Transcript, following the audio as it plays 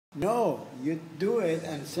No, you do it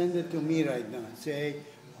and send it to me right now. Say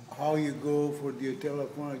how you go for your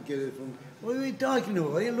telephone and get it from. What are we talking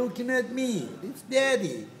about? Why are you looking at me? It's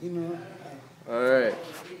daddy, you know. Alright,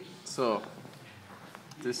 so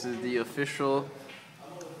this is the official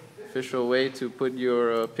way to put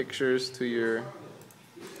your pictures to your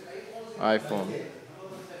iPhone.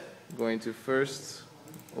 I'm going to first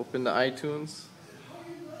open the iTunes.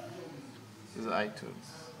 This is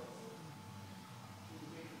iTunes.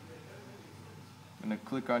 I'm going to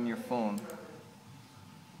click on your phone.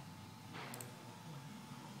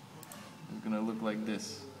 It's going to look like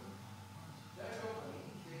this.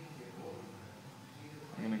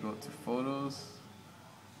 I'm going to go to Photos.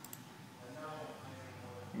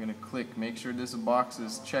 I'm going to click, make sure this box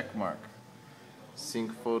is check mark.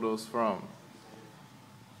 Sync photos from.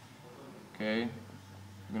 Okay,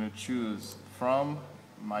 I'm going to choose from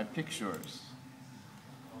my pictures.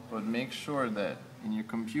 But make sure that in your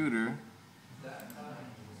computer,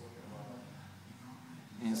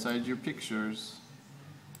 inside your pictures,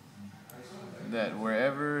 that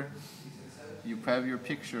wherever you have your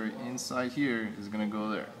picture inside here is going to go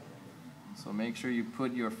there. So make sure you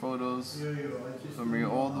put your photos from your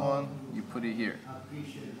old one, you put it here.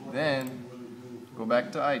 Then go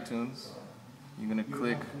back to iTunes. You're going to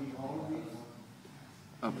click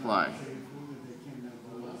Apply.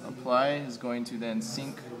 Apply is going to then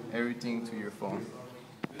sync everything to your phone.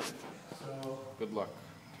 Good luck.